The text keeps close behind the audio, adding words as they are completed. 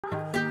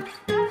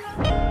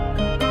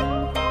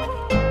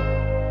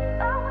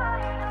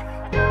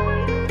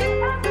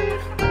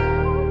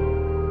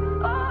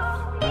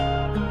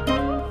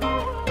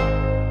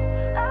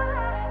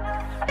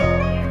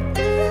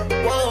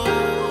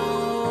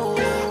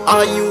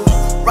Are you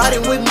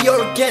riding with me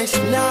or against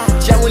me?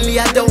 Genuinely,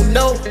 I don't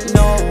know.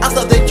 I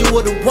thought that you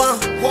were the one.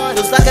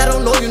 Feels like I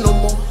don't know you no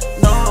more.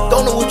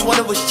 Don't know which one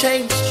of us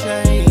changed.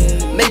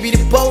 Maybe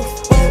the both,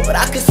 but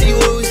I can see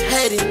where it was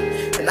headed,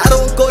 and I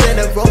don't go down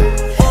that road.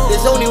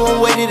 There's only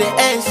one way to the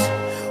ends.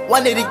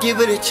 Wanted to give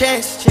it a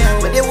chance,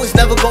 but it was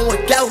never gonna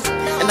work out,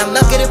 and I'm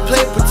not gonna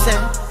play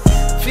pretend.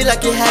 Feel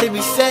like it had to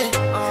be said,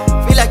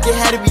 feel like it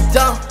had to be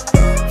done.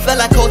 Felt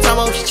like whole time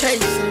I was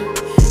chasing,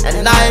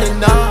 and I had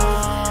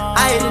enough.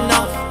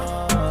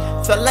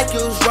 Felt like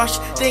it was rushed,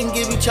 didn't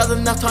give each other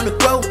enough time to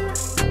grow.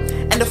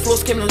 And the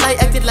flows came to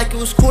light, acted like it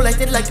was cool,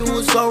 acted like it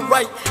was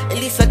alright. At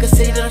least I could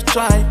say that I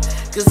tried,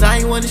 cause I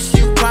ain't wanna see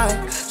you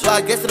cry. So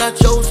I guess that I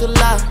chose to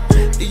lie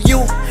to you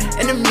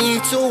and to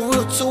me too.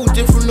 We're two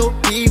different little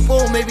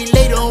people. Maybe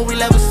later on we'll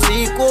have a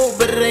sequel,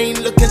 but it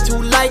ain't looking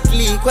too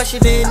likely.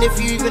 Questioning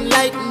if you even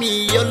like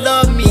me or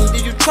love me.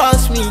 Did you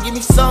trust me? Give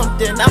me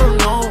something, I don't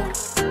know.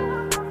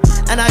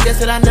 And I guess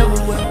that I never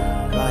will.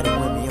 Riding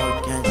with me or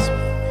against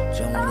me,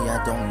 generally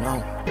I don't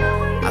know.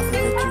 I thought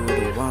that you were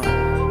the one.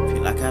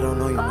 Feel like I don't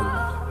know you no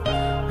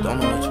more. Don't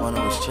know which one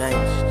of us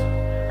changed.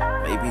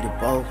 Maybe the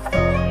both,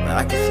 but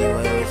I can see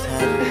where it was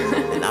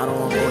headed, and I don't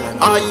want to go down.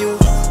 Are you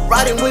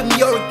riding with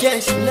me or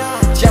against me?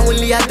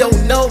 Genuinely, I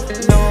don't know.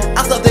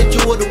 I thought that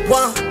you were the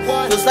one.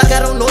 Feels like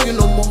I don't know you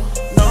no more.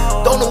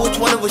 Don't know which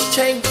one of us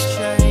changed.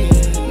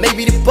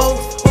 Maybe the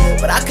both,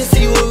 but I can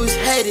see where it was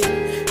headed,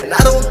 and I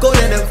don't go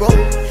down that road.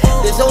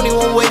 There's only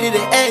one way to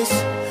the ends.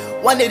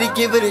 Wanted to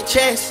give it a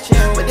chance,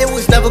 but it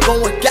was never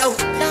gonna work out,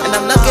 and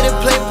I'm not gonna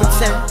play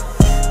pretend.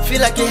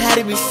 Feel like it had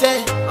to be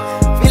said,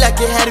 feel like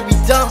it had to be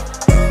done.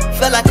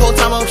 Felt like whole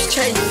time I was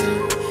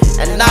chasing,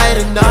 and I had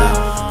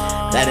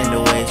enough. That ain't the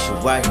way it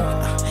should work.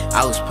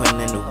 I was putting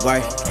in the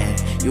work,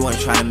 and you weren't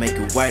trying to make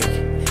it work.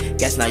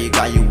 Guess now you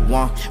got you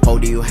want.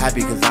 Holding you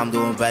happy cause I'm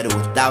doing better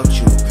without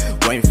you.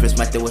 Waiting for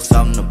like there was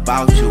something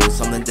about you,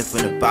 something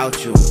different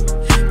about you.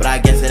 But I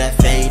guess that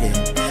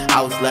faded,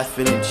 I was left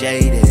feeling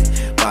jaded.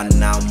 But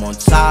now I'm on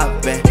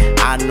top, and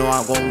I know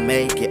I won't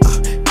make it.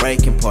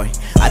 Breaking point,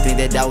 I think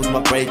that was my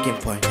breaking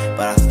point,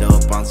 but I still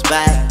bounce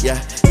back. Yeah,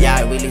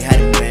 I really had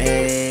to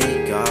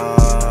make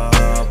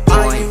a point.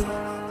 Are you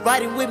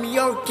riding with me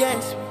or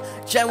against me?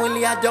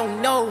 Genuinely, I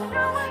don't know.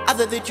 I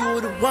thought that you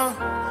were the one.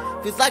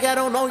 Feels like I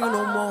don't know you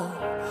no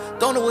more.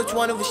 Don't know which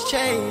one of us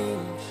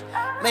changed.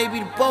 Maybe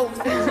the both,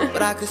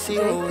 but I could see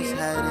where it was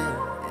headed,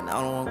 And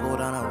I don't wanna go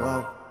down that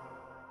road.